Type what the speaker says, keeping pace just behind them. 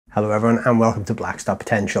Hello everyone and welcome to Blackstar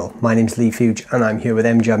Potential. My name's Leigh Fuge and I'm here with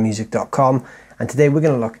mjmusic.com, and today we're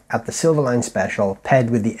going to look at the Silverline Special paired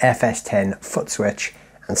with the FS10 foot switch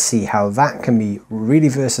and see how that can be really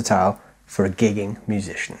versatile for a gigging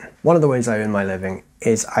musician. One of the ways I earn my living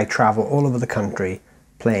is I travel all over the country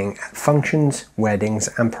playing at functions, weddings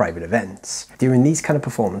and private events. During these kind of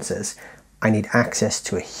performances I need access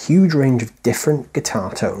to a huge range of different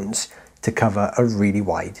guitar tones to cover a really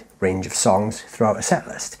wide range of songs throughout a set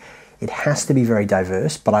list. It has to be very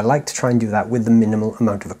diverse, but I like to try and do that with the minimal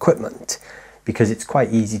amount of equipment because it's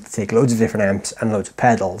quite easy to take loads of different amps and loads of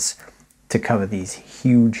pedals to cover these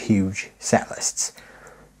huge set lists.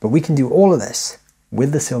 But we can do all of this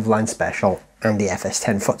with the Silverline Special and the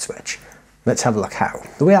FS10 foot switch. Let's have a look how.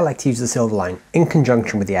 The way I like to use the Silverline in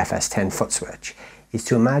conjunction with the FS10 foot switch is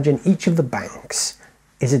to imagine each of the banks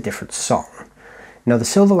is a different song. Now the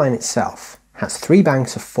Silverline itself has 3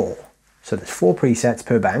 banks of 4, so there's 4 presets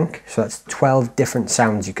per bank, so that's 12 different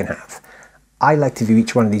sounds you can have. I like to view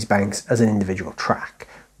each one of these banks as an individual track.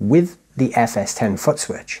 With the FS10 foot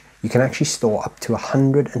switch, you can actually store up to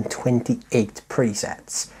 128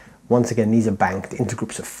 presets. Once again, these are banked into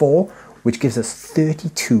groups of 4, which gives us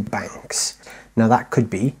 32 banks. Now that could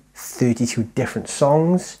be 32 different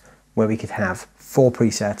songs, where we could have 4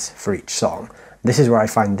 presets for each song. This is where I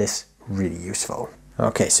find this really useful.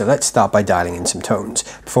 Okay, so let's start by dialing in some tones.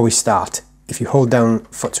 Before we start, if you hold down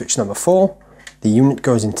foot switch number 4, the unit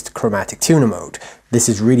goes into the chromatic tuner mode. This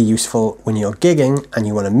is really useful when you're gigging and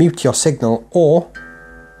you want to mute your signal or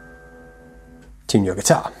tune your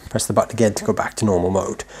guitar. Press the button again to go back to normal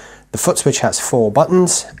mode. The foot switch has 4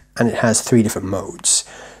 buttons and it has 3 different modes.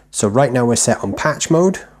 So right now we're set on patch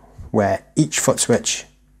mode, where each foot switch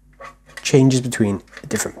changes between a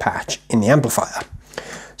different patch in the amplifier.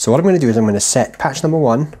 So what I'm going to do is I'm going to set patch number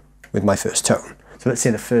 1 with my first tone. So let's say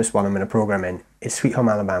the first one I'm going to program in is Sweet Home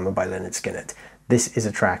Alabama by Lynyrd Skynyrd. This is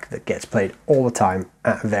a track that gets played all the time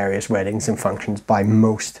at various weddings and functions by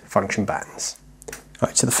most function bands.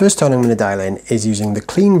 Alright, so the first tone I'm going to dial in is using the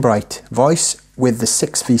clean bright voice with the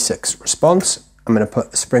 6v6 response. I'm going to put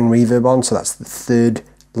the spring reverb on, so that's the third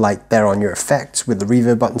light there on your effects with the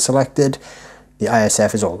reverb button selected. The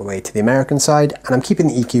ISF is all the way to the American side, and I'm keeping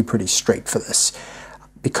the EQ pretty straight for this.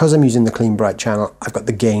 Because I'm using the clean bright channel, I've got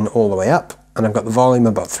the gain all the way up, and I've got the volume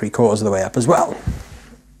about 3/4 of the way up as well.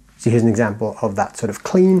 So here's an example of that sort of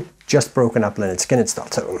clean, just broken up Lynyrd Skynyrd style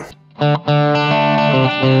tone.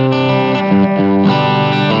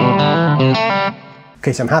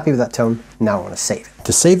 Okay, so I'm happy with that tone, now I want to save it.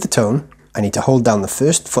 To save the tone, I need to hold down the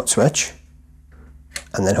first foot switch,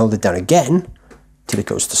 and then hold it down again till it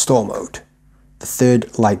goes to store mode. The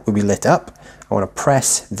third light will be lit up. I want to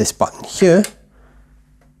press this button here,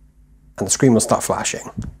 and the screen will start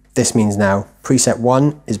flashing. This means now preset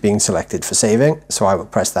 1 is being selected for saving, so I will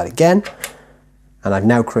press that again, and I've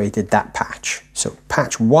now created that patch. So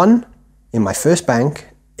patch 1 in my first bank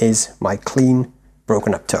is my clean,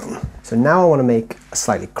 broken up tone. So now I want to make a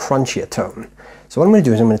slightly crunchier tone. So what I'm going to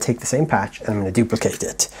do is I'm going to take the same patch and I'm going to duplicate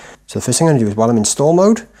it. So the first thing I'm going to do is, while I'm in store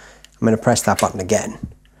mode, I'm going to press that button again.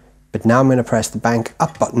 But now I'm going to press the bank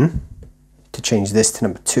up button to change this to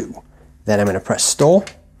number 2. Then I'm going to press store,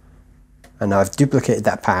 and now I've duplicated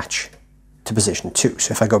that patch to position 2.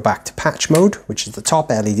 So if I go back to patch mode, which is the top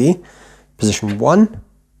LED, position 1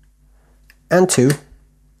 and 2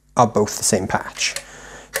 are both the same patch.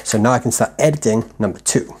 So now I can start editing number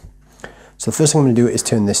 2. So the first thing I'm going to do is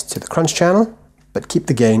turn this to the crunch channel, but keep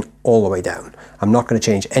the gain all the way down. I'm not going to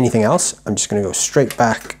change anything else. I'm just going to go straight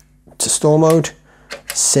back to store mode,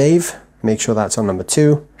 save, make sure that's on number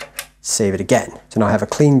 2, save it again. So now I have a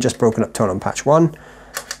clean, just broken up tone on patch 1,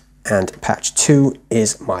 and patch 2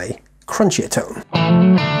 is my crunchier tone.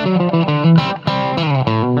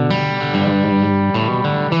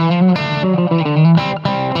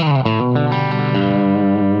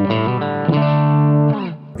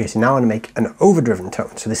 Okay, so now I want to make an overdriven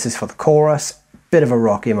tone. So this is for the chorus, bit of a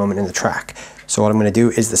rockier moment in the track. So what I'm going to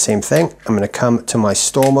do is the same thing. I'm going to come to my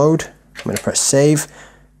store mode, I'm going to press save,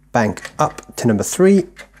 bank up to number 3,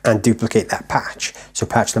 and duplicate that patch. So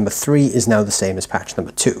patch number 3 is now the same as patch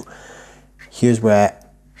number 2. Here's where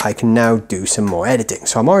I can now do some more editing.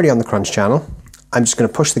 So I'm already on the crunch channel. I'm just going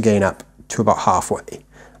to push the gain up to about halfway. I'm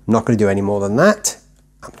not going to do any more than that.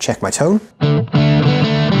 I'll check my tone.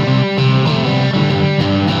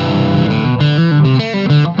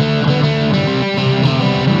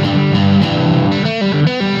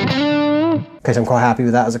 Okay, so I'm quite happy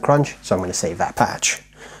with that as a crunch, so I'm going to save that patch.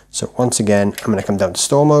 So once again, I'm going to come down to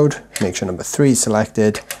store mode, make sure number 3 is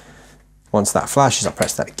selected. Once that flashes, I'll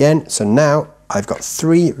press that again. So now I've got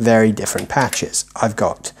 3 very different patches. I've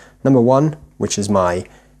got number 1, which is my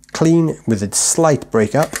clean with a slight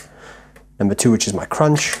breakup, number 2, which is my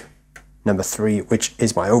crunch, number 3, which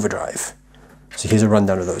is my overdrive. So here's a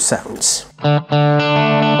rundown of those sounds.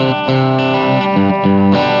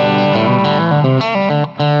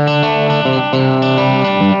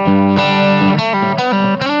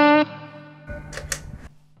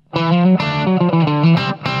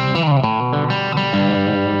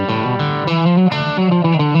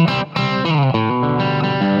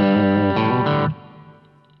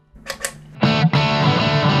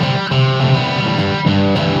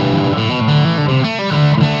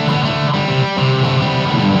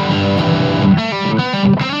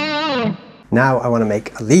 Now I want to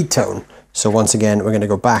make a lead tone. So once again, we're going to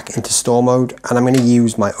go back into store mode, and I'm going to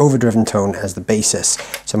use my overdriven tone as the basis.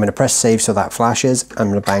 So I'm going to press save so that flashes. I'm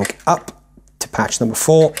going to bank up to patch number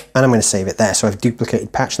 4, and I'm going to save it there. So I've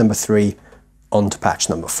duplicated patch number 3 onto patch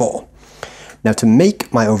number 4. Now to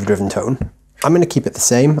make my overdriven tone, I'm going to keep it the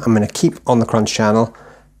same. I'm going to keep on the crunch channel.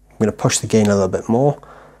 I'm going to push the gain a little bit more,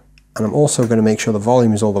 and I'm also going to make sure the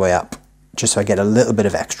volume is all the way up, just so I get a little bit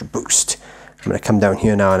of extra boost. I'm going to come down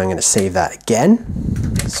here now and I'm going to save that again.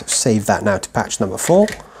 So save that now to patch number 4.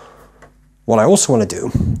 What I also want to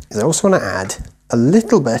do is I also want to add a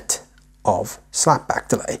little bit of slapback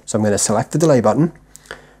delay. So I'm going to select the delay button,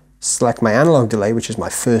 select my analog delay, which is my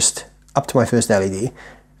first, up to my first LED, and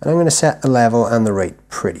I'm going to set the level and the rate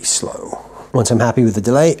pretty slow. Once I'm happy with the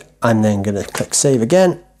delay, I'm then going to click save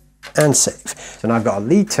again and save. So now I've got a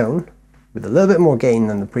lead tone with a little bit more gain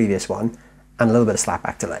than the previous one and a little bit of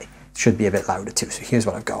slapback delay. It should be a bit louder too, so here's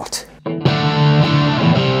what I've got.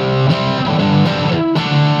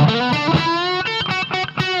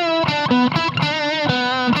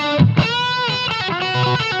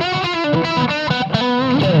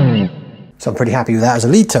 So I'm pretty happy with that as a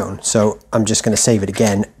lead tone, so I'm just going to save it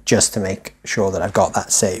again just to make sure that I've got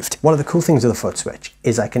that saved. One of the cool things with the foot switch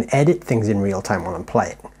is I can edit things in real time while I'm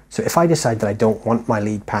playing. So if I decide that I don't want my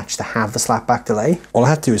lead patch to have the slapback delay, all I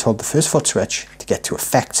have to do is hold the first foot switch to get to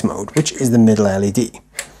effects mode, which is the middle LED.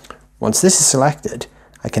 Once this is selected,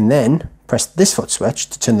 I can then press this foot switch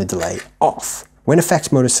to turn the delay off. When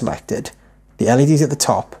effects mode is selected, the LEDs at the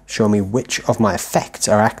top show me which of my effects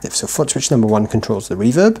are active. So foot switch number 1 controls the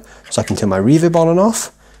reverb, so I can turn my reverb on and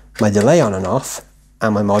off, my delay on and off,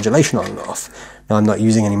 and my modulation on and off. Now I'm not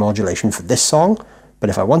using any modulation for this song, but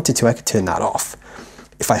if I wanted to, I could turn that off.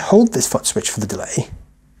 If I hold this foot switch for the delay,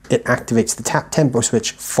 it activates the tap tempo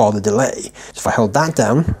switch for the delay. So if I hold that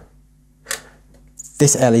down,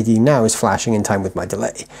 this LED now is flashing in time with my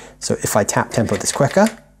delay. So if I tap tempo this quicker,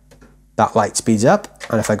 that light speeds up,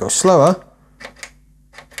 and if I go slower,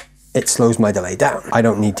 it slows my delay down. I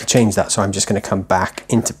don't need to change that, so I'm just going to come back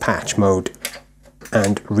into patch mode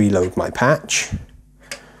and reload my patch.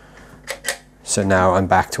 So now I'm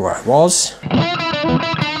back to where I was.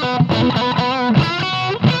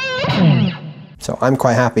 So I'm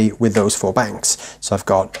quite happy with those 4 banks. So I've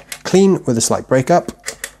got clean with a slight breakup,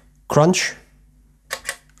 crunch,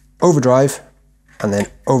 overdrive, and then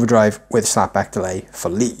overdrive with slapback delay for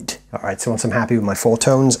lead. Alright, so once I'm happy with my 4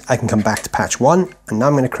 tones, I can come back to patch 1, and now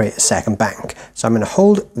I'm going to create a second bank. So I'm going to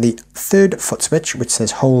hold the 3rd foot switch, which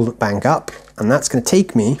says hold bank up, and that's going to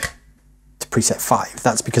take me to preset 5.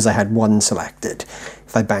 That's because I had 1 selected.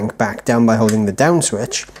 If I bank back down by holding the down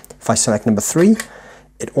switch, if I select number 3,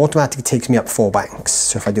 it automatically takes me up 4 banks.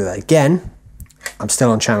 So if I do that again, I'm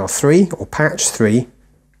still on channel 3 or patch 3,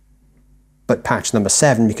 but patch number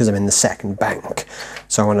 7 because I'm in the second bank.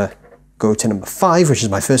 So I want to go to number 5, which is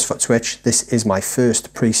my first foot switch. This is my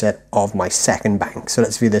first preset of my second bank. So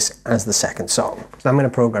let's view this as the second song. So I'm going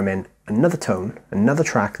to program in another tone, another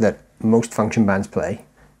track that most function bands play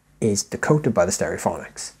is Decoded by the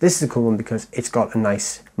Stereophonics. This is a cool one because it's got a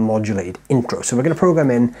nice modulated intro. So we're going to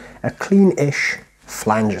program in a clean-ish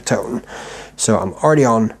flanger tone. So I'm already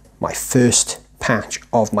on my first patch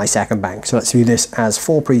of my second bank. So let's view this as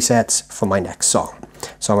 4 presets for my next song.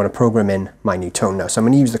 So I'm going to program in my new tone now. So I'm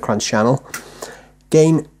going to use the crunch channel.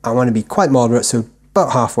 Gain, I want to be quite moderate, so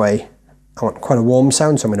about halfway. I want quite a warm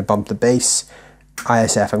sound, so I'm going to bump the bass.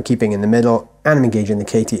 ISF I'm keeping in the middle, and I'm engaging the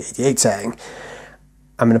KT88 setting.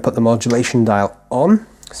 I'm going to put the modulation dial on,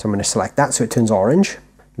 so I'm going to select that so it turns orange.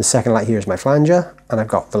 The second light here is my flanger, and I've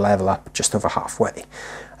got the level up just over halfway.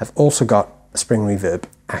 I've also got a spring reverb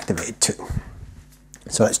activated too.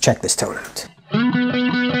 So let's check this tone out.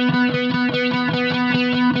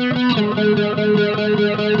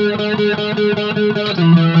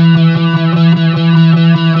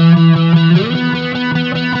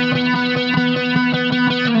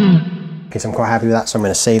 Okay, so I'm quite happy with that, so I'm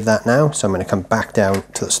going to save that now. So I'm going to come back down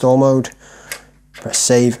to the store mode, press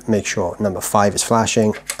save, make sure number 5 is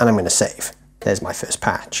flashing, and I'm going to save. There's my first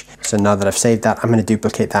patch. So now that I've saved that, I'm going to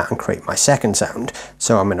duplicate that and create my second sound.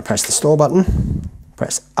 So I'm going to press the store button,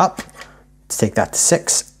 press up to take that to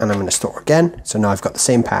 6, and I'm going to store again. So now I've got the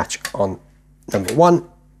same patch on number 1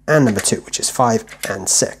 and number 2, which is 5 and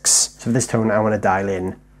 6. So for this tone, I want to dial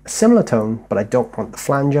in a similar tone, but I don't want the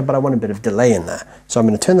flanger, but I want a bit of delay in there. So I'm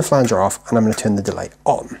going to turn the flanger off and I'm going to turn the delay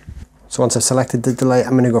on. So once I've selected the delay,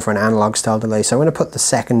 I'm going to go for an analog style delay. So I'm going to put the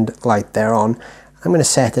second light there on. I'm going to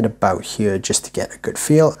set it about here just to get a good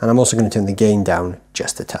feel, and I'm also going to turn the gain down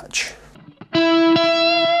just a touch.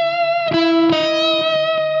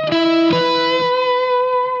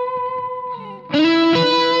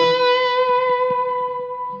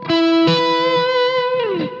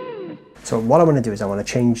 So what I want to do is I want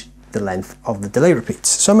to change the length of the delay repeats.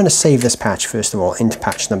 So I'm going to save this patch first of all into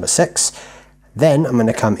patch number 6. Then I'm going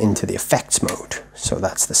to come into the effects mode. So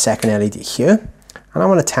that's the second LED here. And I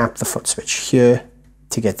want to tap the foot switch here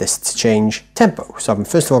to get this to change tempo. So I'm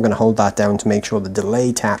first of all going to hold that down to make sure the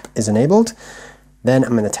delay tap is enabled. Then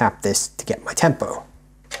I'm going to tap this to get my tempo.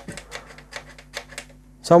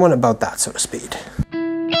 So I want about that sort of speed.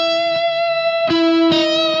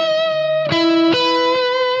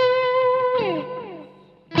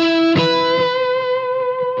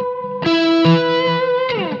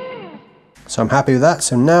 So I'm happy with that.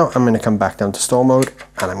 So now I'm going to come back down to store mode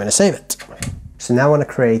and I'm going to save it. So now I want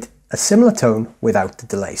to create a similar tone without the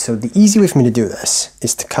delay. So the easy way for me to do this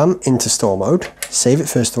is to come into store mode, save it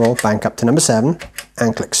first of all, bank up to number 7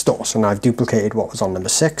 and click store. So now I've duplicated what was on number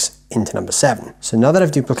 6 into number 7. So now that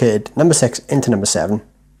I've duplicated number 6 into number 7,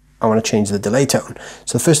 I want to change the delay tone.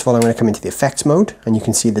 So first of all, I'm going to come into the effects mode and you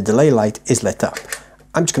can see the delay light is lit up.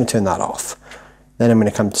 I'm just going to turn that off. Then I'm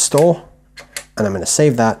going to come to store and I'm going to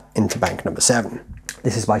save that into bank number 7.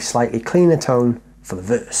 This is my slightly cleaner tone for the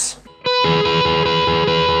verse.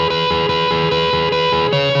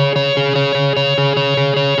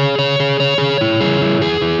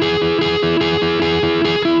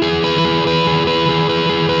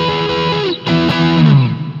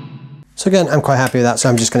 So again, I'm quite happy with that, so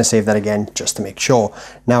I'm just going to save that again just to make sure.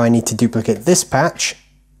 Now I need to duplicate this patch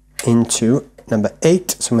into number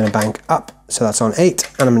 8, so I'm going to bank up, so that's on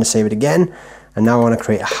 8, and I'm going to save it again, and now I want to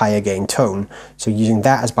create a higher gain tone. So using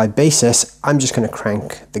that as my basis, I'm just going to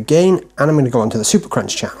crank the gain, and I'm going to go onto the Super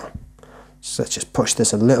Crunch channel. So let's just push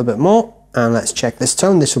this a little bit more, and let's check this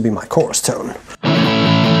tone. This will be my chorus tone.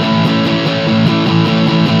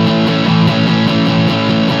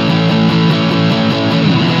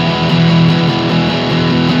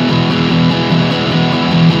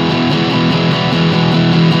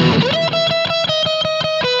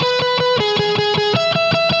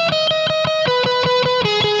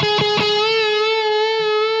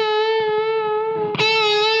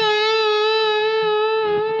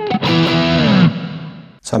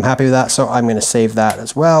 So I'm happy with that, so I'm going to save that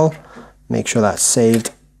as well. Make sure that's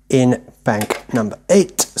saved in bank number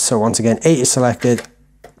 8. So once again, 8 is selected,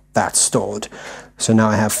 that's stored. So now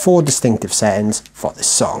I have 4 distinctive settings for this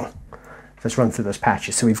song. Let's run through those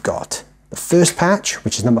patches. So we've got the first patch,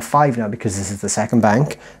 which is number 5 now because this is the second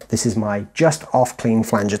bank. This is my just off clean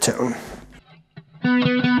flanger tone.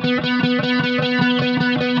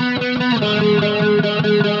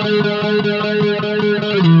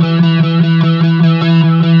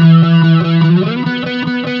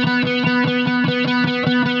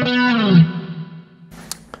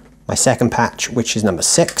 My second patch, which is number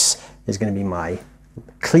 6, is going to be my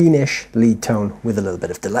cleanish lead tone with a little bit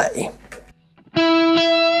of delay.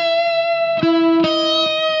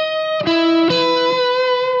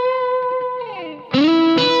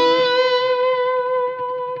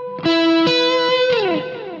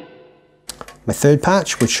 My third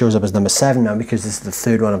patch, which shows up as number 7 now because this is the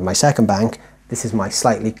third one of my second bank, this is my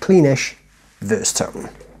slightly cleanish verse tone.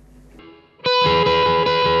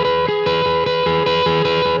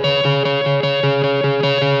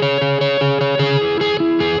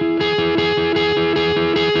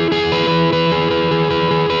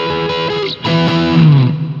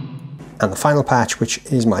 And the final patch, which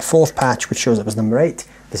is my fourth patch, which shows up as number 8,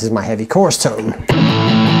 this is my heavy chorus tone.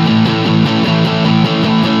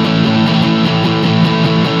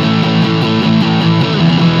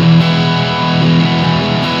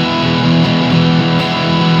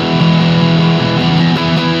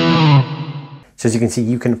 So as you can see,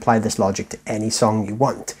 you can apply this logic to any song you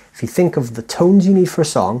want. If you think of the tones you need for a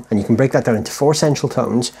song, and you can break that down into 4 essential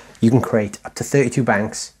tones, you can create up to 32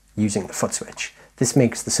 banks using the foot switch. This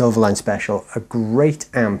makes the Silverline Special a great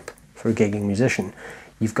amp for a gigging musician.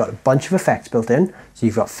 You've got a bunch of effects built in, so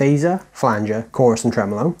you've got phaser, flanger, chorus and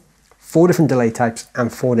tremolo, 4 different delay types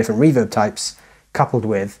and 4 different reverb types, coupled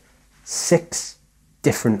with 6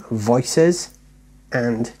 different voices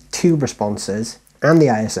and tube responses and the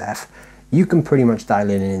ISF, you can pretty much dial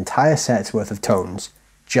in an entire set's worth of tones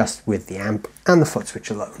just with the amp and the foot switch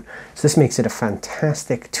alone. So this makes it a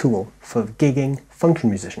fantastic tool for gigging function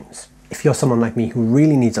musicians. If you're someone like me who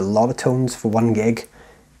really needs a lot of tones for one gig,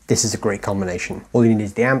 this is a great combination. All you need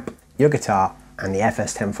is the amp, your guitar, and the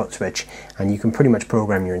FS10 foot switch, and you can pretty much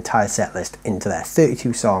program your entire set list into there.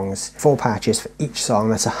 32 songs, 4 patches for each song.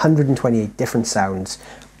 That's 128 different sounds,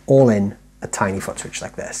 all in a tiny foot switch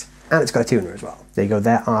like this. And it's got a tuner as well. There you go,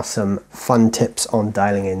 there are some fun tips on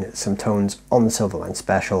dialing in some tones on the Silverline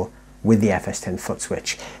Special with the FS10 foot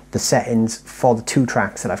switch. The settings for the 2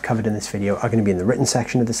 tracks that I've covered in this video are going to be in the written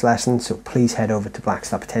section of this lesson, so please head over to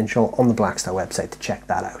Blackstar Potential on the Blackstar website to check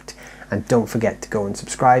that out. And don't forget to go and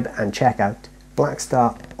subscribe and check out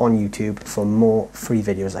Blackstar on YouTube for more free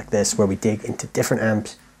videos like this where we dig into different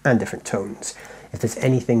amps and different tones. If there's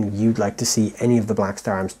anything you'd like to see any of the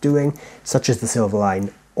Blackstar amps doing, such as the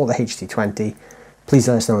Silverline or the HT20, please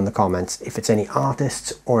let us know in the comments. If it's any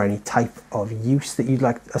artists or any type of use that you'd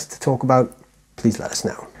like us to talk about, please let us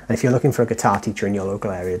know. And if you're looking for a guitar teacher in your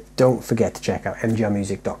local area, don't forget to check out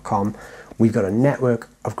mgrmusic.com. We've got a network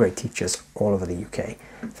of great teachers all over the UK.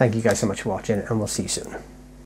 Thank you guys so much for watching, and we'll see you soon.